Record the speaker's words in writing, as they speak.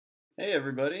Hey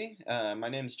everybody, my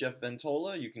name's Jeff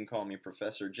Ventola. You can call me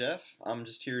Professor Jeff. I'm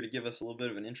just here to give us a little bit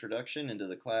of an introduction into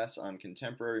the class on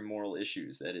contemporary moral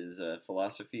issues, that is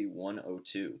Philosophy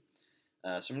 102. So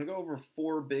I'm going to go over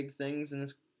four big things in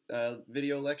this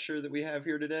video lecture that we have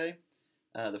here today.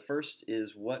 The first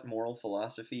is what moral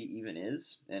philosophy even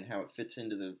is and how it fits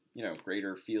into the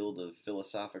greater field of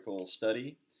philosophical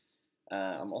study.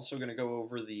 I'm also going to go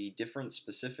over the different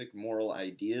specific moral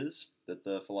ideas that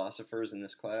the philosophers in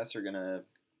this class are going to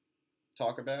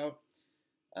talk about.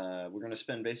 We're going to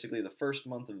spend basically the first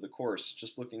month of the course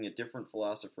just looking at different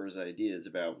philosophers' ideas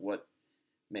about what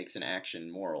makes an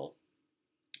action moral.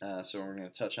 So we're going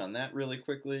to touch on that really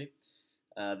quickly.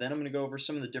 Then I'm going to go over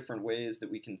some of the different ways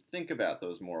that we can think about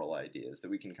those moral ideas,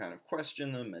 that we can kind of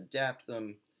question them, adapt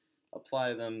them,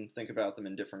 apply them, think about them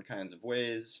in different kinds of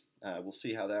ways. We'll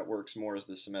see how that works more as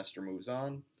the semester moves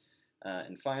on.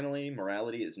 And finally,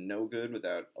 morality is no good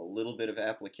without a little bit of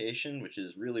application, which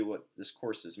is really what this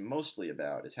course is mostly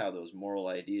about, is how those moral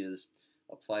ideas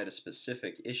apply to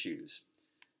specific issues.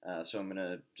 So I'm going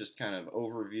to just kind of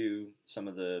overview some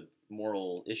of the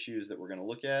moral issues that we're going to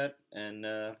look at, and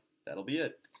that'll be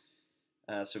it.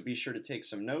 So be sure to take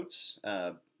some notes.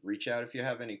 Reach out if you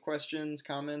have any questions,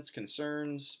 comments,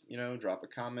 concerns. Drop a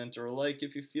comment or a like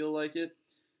if you feel like it.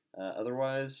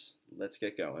 Otherwise, let's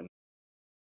get going.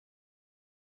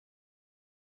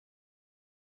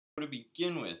 To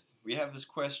begin with, we have this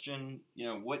question,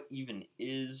 what even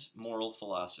is moral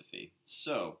philosophy?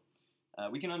 So,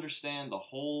 we can understand the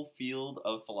whole field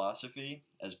of philosophy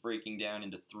as breaking down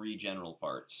into three general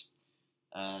parts.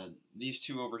 These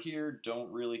two over here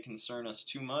don't really concern us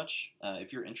too much.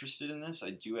 If you're interested in this,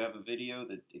 I do have a video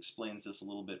that explains this a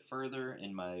little bit further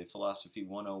in my Philosophy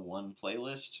 101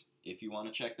 playlist, if you want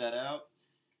to check that out.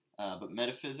 But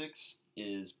metaphysics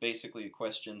is basically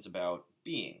questions about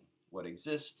being, what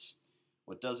exists,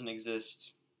 what doesn't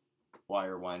exist, why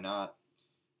or why not.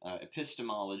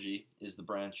 Epistemology is the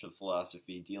branch of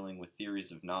philosophy dealing with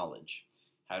theories of knowledge.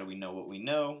 How do we know what we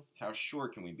know? How sure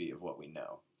can we be of what we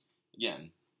know?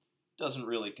 Again, doesn't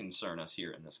really concern us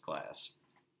here in this class.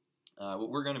 What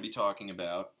we're going to be talking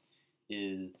about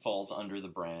falls under the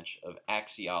branch of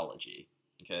axiology.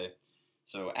 Okay,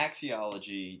 so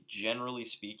axiology, generally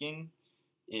speaking,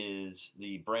 is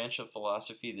the branch of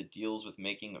philosophy that deals with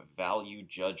making value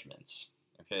judgments.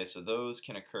 Okay, so those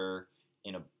can occur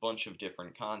in a bunch of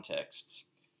different contexts.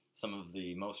 Some of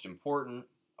the most important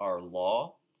are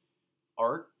law,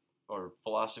 art, or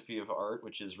philosophy of art,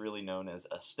 which is really known as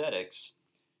aesthetics,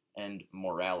 and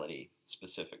morality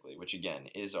specifically, which again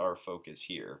is our focus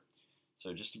here.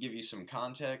 So just to give you some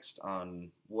context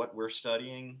on what we're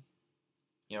studying,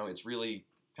 it's really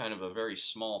kind of a very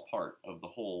small part of the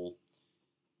whole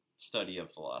study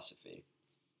of philosophy.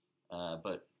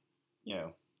 But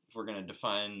if we're going to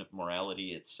define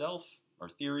morality itself, or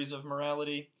theories of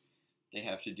morality, they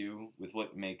have to do with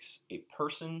what makes a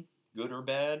person good or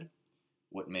bad,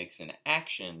 what makes an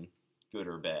action good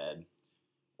or bad,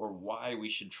 or why we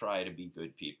should try to be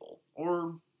good people.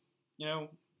 Or,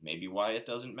 maybe why it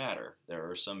doesn't matter. There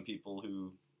are some people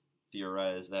who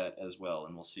theorize that as well,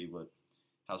 and we'll see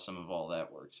how some of all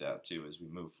that works out too as we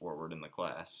move forward in the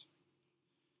class.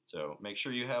 So make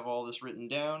sure you have all this written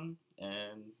down,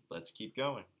 and let's keep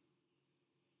going.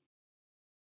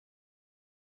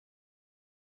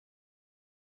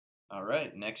 All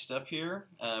right, next up here,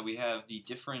 we have the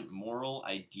different moral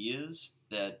ideas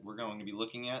that we're going to be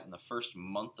looking at in the first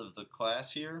month of the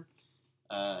class here.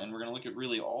 And we're going to look at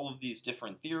really all of these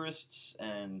different theorists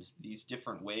and these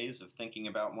different ways of thinking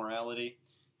about morality.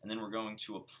 And then we're going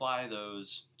to apply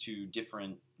those to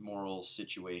different moral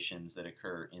situations that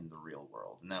occur in the real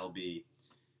world. And that'll be,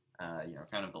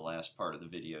 kind of the last part of the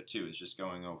video too, is just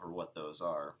going over what those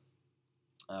are.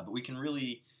 But we can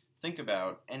really think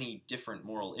about any different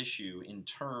moral issue in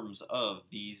terms of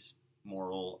these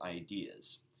moral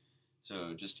ideas.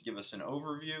 So just to give us an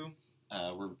overview,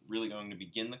 we're really going to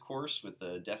begin the course with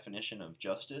the definition of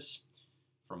justice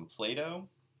from Plato.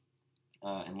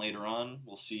 And later on,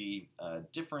 we'll see a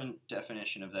different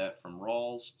definition of that from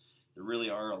Rawls. There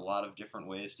really are a lot of different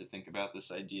ways to think about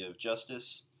this idea of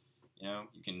justice.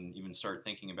 You can even start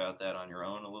thinking about that on your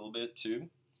own a little bit too.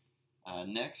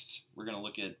 Next, we're going to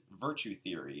look at virtue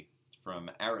theory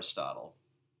from Aristotle.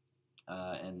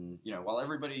 And while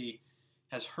everybody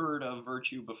has heard of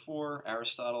virtue before,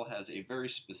 Aristotle has a very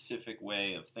specific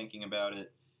way of thinking about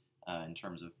it in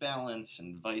terms of balance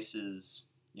and vices.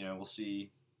 We'll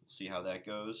see how that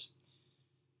goes.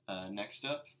 Next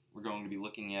up, we're going to be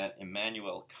looking at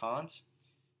Immanuel Kant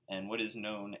and what is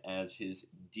known as his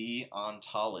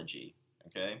deontology.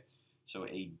 Okay, so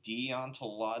a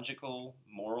deontological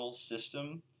moral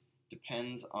system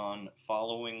depends on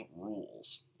following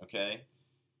rules, okay?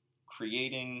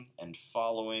 Creating and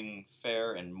following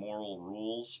fair and moral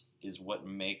rules is what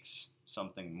makes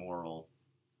something moral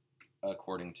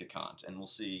according to Kant. And we'll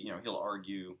see, he'll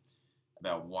argue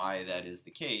about why that is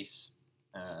the case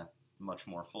much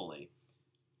more fully.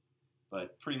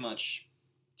 But pretty much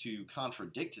to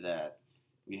contradict that,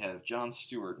 we have John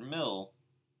Stuart Mill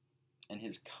and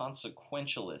his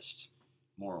consequentialist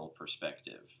moral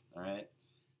perspective, all right?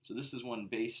 So this is one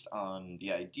based on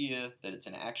the idea that it's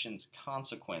an action's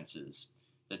consequences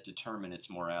that determine its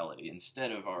morality,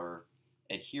 instead of our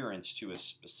adherence to a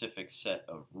specific set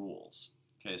of rules.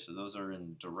 Okay, so those are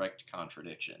in direct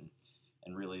contradiction,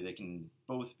 and really they can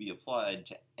both be applied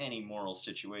to any moral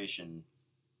situation,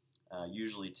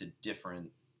 usually to different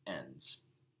ends.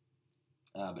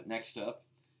 But next up,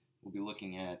 we'll be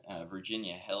looking at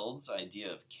Virginia Held's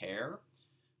idea of care,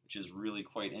 which is really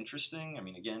quite interesting. I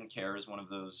mean, again, care is one of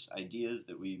those ideas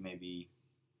that we maybe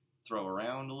throw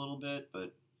around a little bit,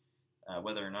 but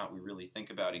whether or not we really think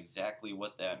about exactly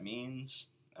what that means,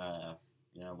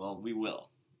 well, we will,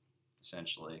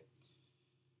 essentially.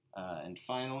 And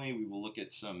finally, we will look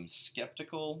at some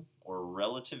skeptical or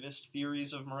relativist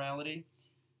theories of morality.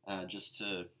 Just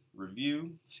to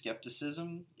review,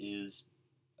 skepticism is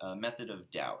a method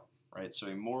of doubt, right? So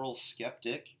a moral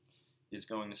skeptic is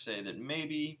going to say that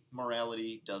maybe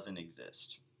morality doesn't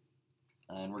exist.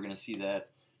 And we're going to see that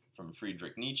from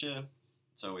Friedrich Nietzsche.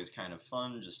 It's always kind of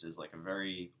fun, just as like a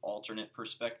very alternate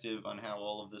perspective on how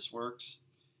all of this works.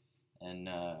 And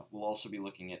we'll also be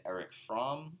looking at Erich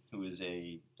Fromm, who is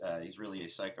he's really a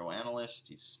psychoanalyst.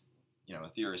 He's, a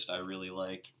theorist I really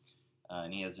like.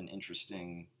 And he has an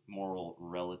interesting moral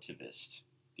relativist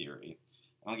theory.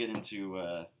 I'll get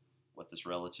into what this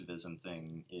relativism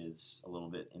thing is a little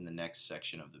bit in the next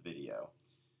section of the video.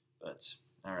 But,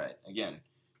 all right, again,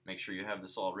 make sure you have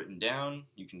this all written down.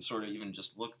 You can sort of even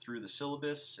just look through the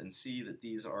syllabus and see that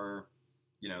these are,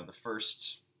 the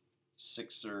first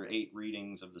 6 or 8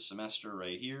 readings of the semester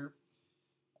right here.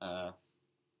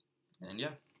 And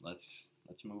yeah, let's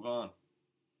move on.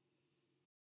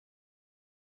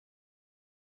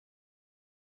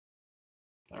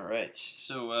 All right,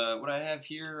 so what I have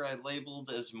here I labeled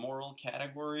as moral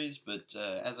categories, but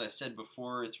as I said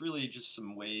before, it's really just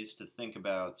some ways to think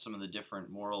about some of the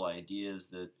different moral ideas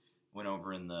that went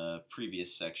over in the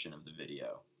previous section of the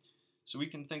video. So we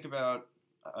can think about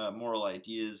moral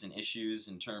ideas and issues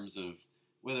in terms of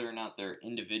whether or not they're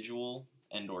individual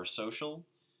and or social.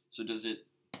 So does it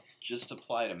just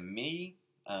apply to me?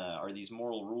 Are these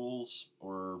moral rules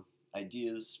or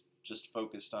ideas just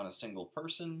focused on a single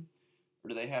person? Or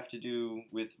do they have to do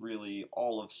with really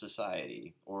all of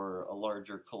society or a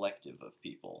larger collective of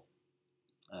people?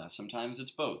 Sometimes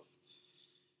it's both.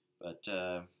 But,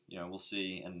 we'll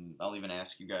see, and I'll even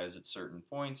ask you guys at certain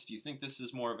points, do you think this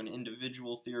is more of an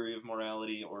individual theory of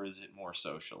morality, or is it more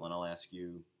social? And I'll ask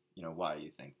you, why you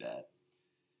think that.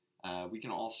 We can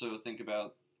also think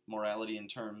about morality in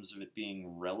terms of it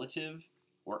being relative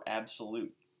or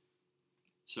absolute.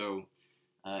 So,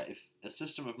 if a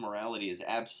system of morality is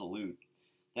absolute,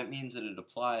 that means that it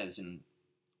applies in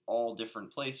all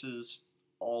different places,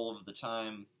 all of the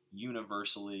time,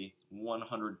 universally,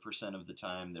 100% of the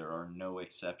time. There are no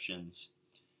exceptions.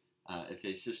 If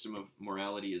a system of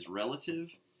morality is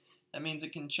relative, that means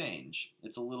it can change.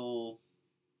 It's a little,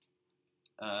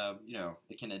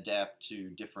 it can adapt to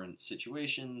different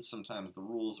situations. Sometimes the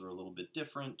rules are a little bit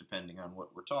different depending on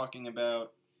what we're talking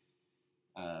about.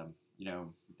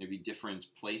 Maybe different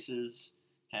places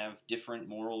have different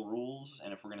moral rules,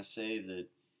 and if we're going to say that,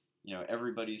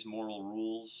 everybody's moral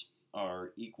rules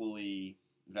are equally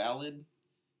valid,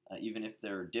 even if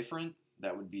they're different,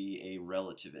 that would be a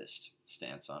relativist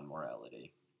stance on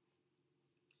morality.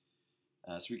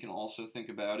 So we can also think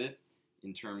about it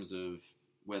in terms of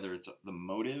whether it's the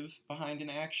motive behind an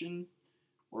action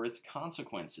or its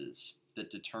consequences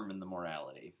that determine the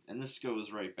morality. And this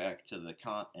goes right back to the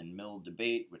Kant and Mill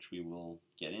debate, which we will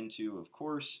get into, of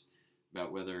course,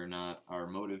 about whether or not our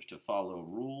motive to follow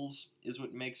rules is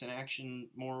what makes an action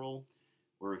moral,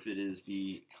 or if it is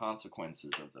the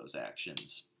consequences of those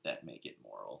actions that make it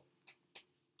moral.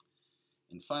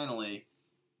 And finally,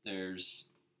 there's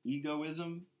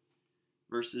egoism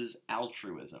versus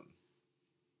altruism.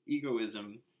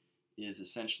 Egoism is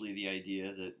essentially the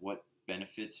idea that what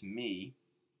benefits me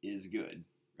is good,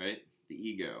 right? The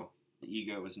ego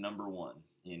is number one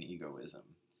in egoism.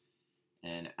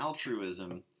 And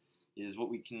altruism is what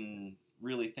we can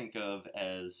really think of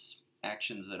as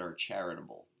actions that are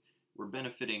charitable. We're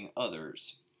benefiting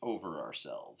others over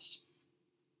ourselves.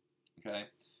 Okay?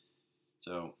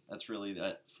 So that's really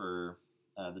that for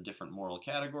the different moral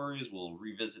categories. We'll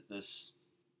revisit this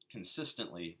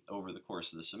consistently over the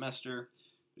course of the semester.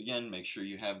 Again, make sure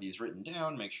you have these written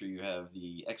down. Make sure you have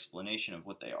the explanation of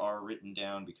what they are written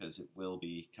down, because it will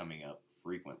be coming up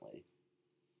frequently.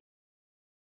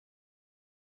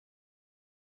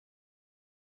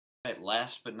 All right,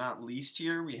 last but not least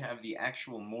here, we have the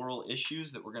actual moral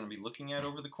issues that we're going to be looking at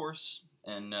over the course.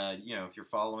 And, if you're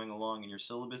following along in your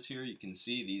syllabus here, you can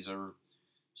see these are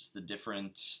just the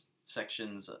different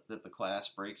sections that the class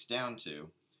breaks down to.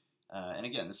 And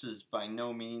again, this is by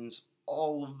no means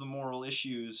all of the moral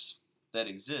issues that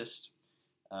exist.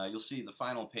 You'll see the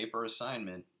final paper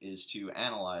assignment is to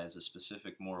analyze a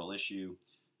specific moral issue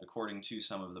according to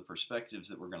some of the perspectives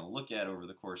that we're going to look at over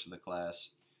the course of the class.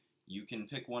 You can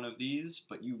pick one of these,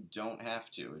 but you don't have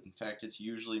to. In fact, it's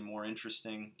usually more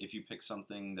interesting if you pick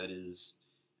something that is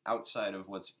outside of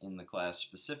what's in the class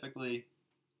specifically,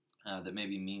 that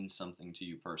maybe means something to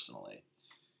you personally.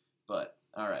 But,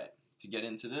 alright, to get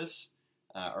into this,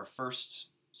 our first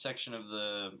section of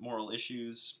the moral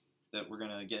issues that we're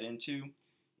going to get into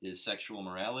is sexual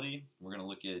morality. We're going to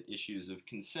look at issues of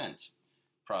consent,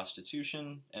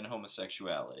 prostitution, and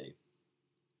homosexuality.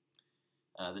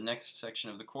 The next section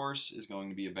of the course is going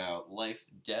to be about life,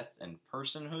 death, and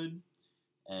personhood,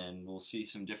 and we'll see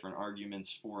some different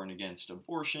arguments for and against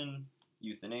abortion,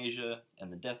 euthanasia,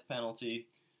 and the death penalty,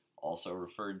 also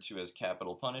referred to as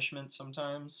capital punishment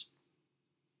sometimes.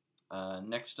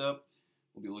 Next up,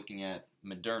 we'll be looking at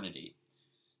modernity.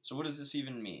 So what does this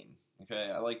even mean?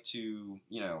 Okay, I like to,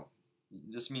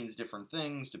 this means different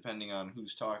things depending on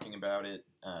who's talking about it.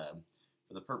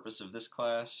 For the purpose of this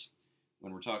class,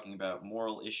 when we're talking about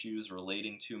moral issues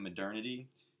relating to modernity,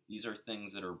 these are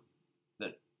things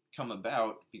that come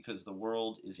about because the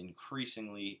world is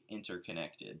increasingly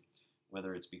interconnected,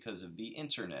 whether it's because of the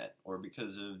internet or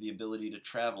because of the ability to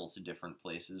travel to different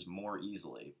places more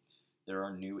easily. There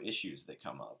are new issues that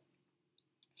come up,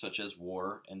 such as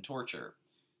war and torture,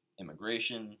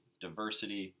 immigration,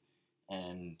 diversity,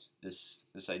 and this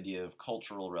idea of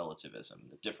cultural relativism,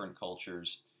 that different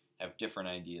cultures have different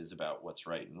ideas about what's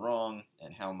right and wrong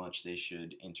and how much they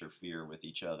should interfere with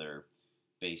each other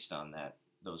based on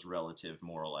those relative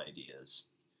moral ideas.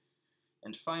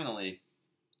 And finally,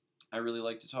 I really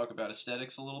like to talk about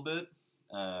aesthetics a little bit.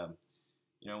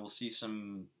 We'll see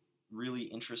some really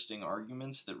interesting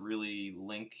arguments that really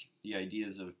link the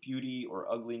ideas of beauty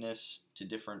or ugliness to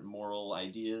different moral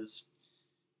ideas.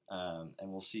 And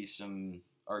we'll see some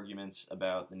arguments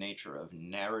about the nature of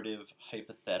narrative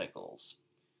hypotheticals.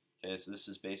 Okay, so this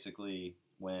is basically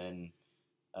when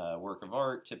a work of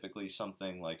art, typically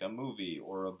something like a movie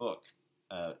or a book,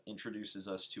 introduces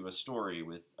us to a story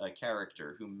with a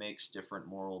character who makes different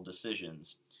moral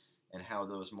decisions, and how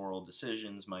those moral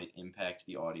decisions might impact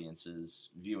the audience's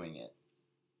viewing it.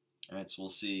 Alright, so we'll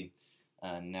see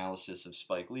an analysis of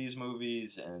Spike Lee's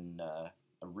movies, and a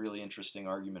really interesting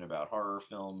argument about horror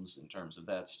films in terms of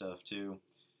that stuff too.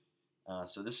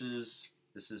 So this is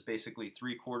basically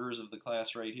 3/4 of the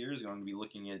class right here is going to be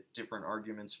looking at different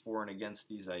arguments for and against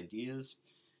these ideas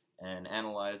and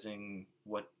analyzing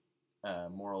what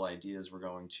moral ideas we're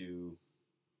going to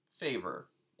favor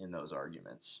in those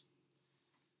arguments.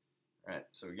 Alright,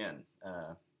 so again,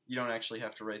 you don't actually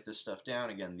have to write this stuff down.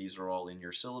 Again, these are all in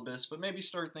your syllabus, but maybe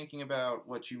start thinking about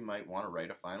what you might want to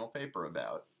write a final paper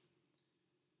about.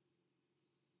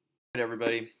 Alright,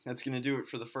 everybody, that's going to do it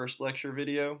for the first lecture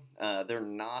video. They're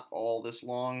not all this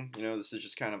long. This is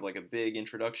just kind of like a big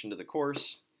introduction to the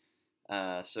course.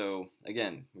 So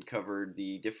again, we covered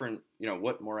the different,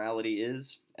 what morality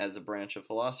is as a branch of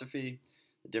philosophy,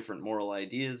 the different moral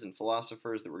ideas and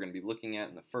philosophers that we're going to be looking at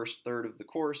in the first third of the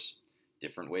course,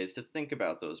 different ways to think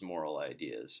about those moral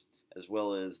ideas, as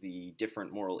well as the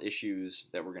different moral issues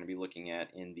that we're going to be looking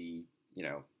at in the,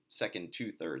 second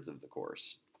 2/3 of the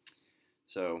course.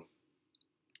 So,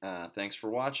 thanks for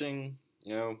watching.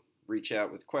 Reach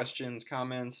out with questions,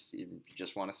 comments. If you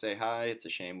just want to say hi, it's a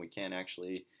shame we can't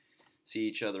actually see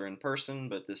each other in person,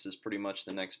 but this is pretty much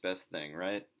the next best thing,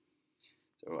 right?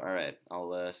 So, alright,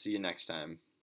 I'll see you next time.